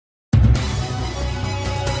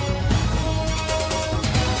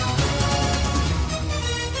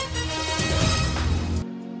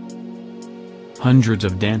Hundreds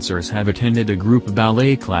of dancers have attended a group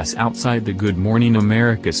ballet class outside the Good Morning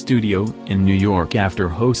America studio in New York after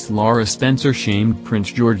host Laura Spencer shamed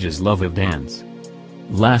Prince George's love of dance.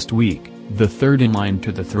 Last week, the third in line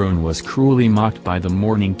to the throne was cruelly mocked by the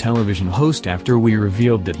morning television host after we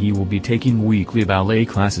revealed that he will be taking weekly ballet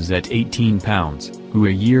classes at £18,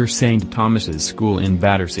 a year St. Thomas's School in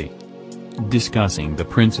Battersea. Discussing the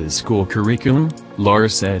prince's school curriculum, Laura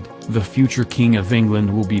said, "The future King of England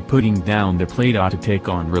will be putting down the play to take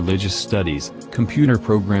on religious studies, computer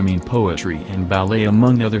programming, poetry and ballet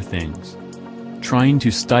among other things." Trying to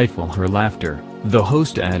stifle her laughter, the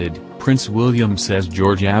host added, "Prince William says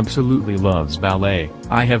George absolutely loves ballet.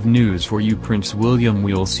 I have news for you, Prince William,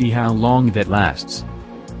 we'll see how long that lasts."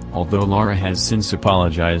 Although Laura has since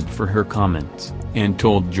apologized for her comments, and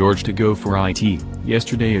told George to go for it,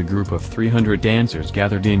 yesterday a group of 300 dancers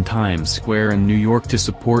gathered in Times Square in New York to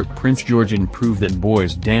support Prince George and prove that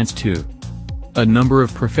boys dance too. A number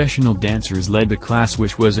of professional dancers led the class,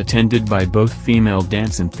 which was attended by both female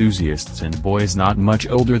dance enthusiasts and boys not much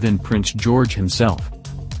older than Prince George himself.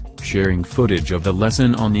 Sharing footage of the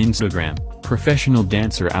lesson on Instagram, professional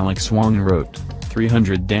dancer Alex Wong wrote,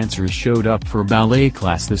 300 dancers showed up for ballet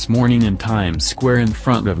class this morning in Times Square in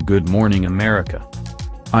front of Good Morning America.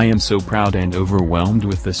 I am so proud and overwhelmed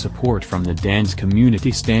with the support from the dance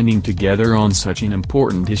community standing together on such an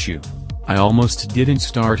important issue. I almost didn't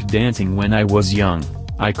start dancing when I was young.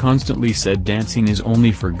 I constantly said dancing is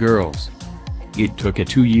only for girls. It took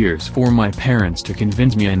 2 years for my parents to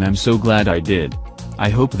convince me, and I'm so glad I did. I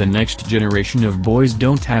hope the next generation of boys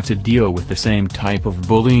don't have to deal with the same type of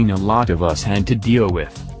bullying a lot of us had to deal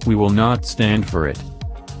with. We will not stand for it."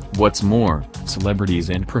 What's more, celebrities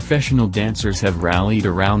and professional dancers have rallied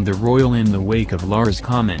around the royal in the wake of Laura's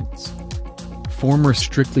comments. Former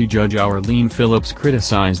Strictly judge Arlene Phillips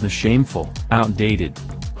criticized the shameful, outdated,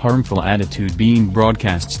 harmful attitude being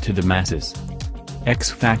broadcast to the masses. X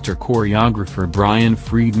Factor choreographer Brian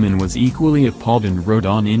Friedman was equally appalled and wrote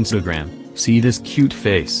on Instagram, "See this cute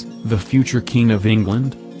face, the future King of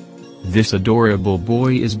England? This adorable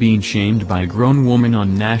boy is being shamed by a grown woman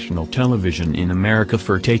on national television in America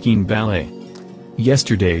for taking ballet."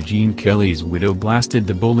 Yesterday Gene Kelly's widow blasted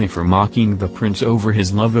the bully for mocking the prince over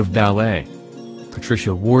his love of ballet.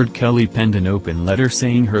 Patricia Ward Kelly penned an open letter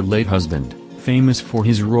saying her late husband, famous for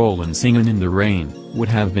his role in Singin' in the Rain, would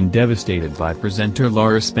have been devastated by presenter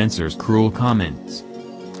Laura Spencer's cruel comments.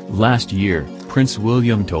 Last year, Prince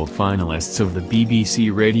William told finalists of the BBC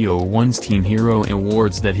Radio 1's Teen Hero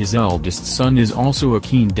Awards that his eldest son is also a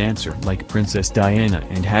keen dancer like Princess Diana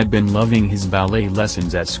and had been loving his ballet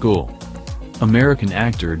lessons at school. American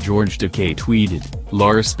actor George Takei tweeted,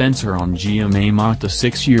 "Laura Spencer on GMA mocked the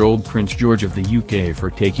 6-year-old Prince George of the UK for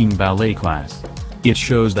taking ballet class. It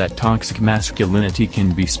shows that toxic masculinity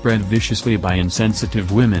can be spread viciously by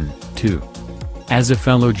insensitive women, too. As a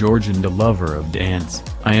fellow George and a lover of dance,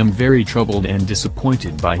 I am very troubled and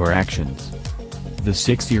disappointed by her actions." The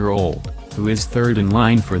 6-year-old, who is third in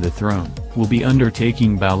line for the throne, will be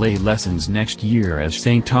undertaking ballet lessons next year at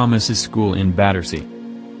St. Thomas's School in Battersea.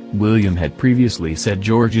 William had previously said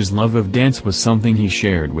George's love of dance was something he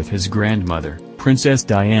shared with his grandmother, Princess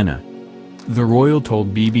Diana. The royal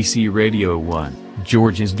told BBC Radio 1,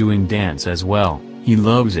 "George is doing dance as well, he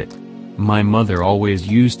loves it. My mother always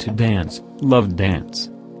used to dance, loved dance.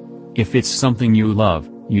 If it's something you love,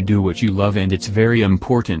 you do what you love, and it's very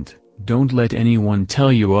important. Don't let anyone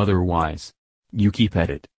tell you otherwise. You keep at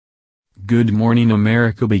it." Good Morning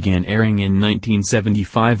America began airing in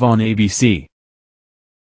 1975 on ABC.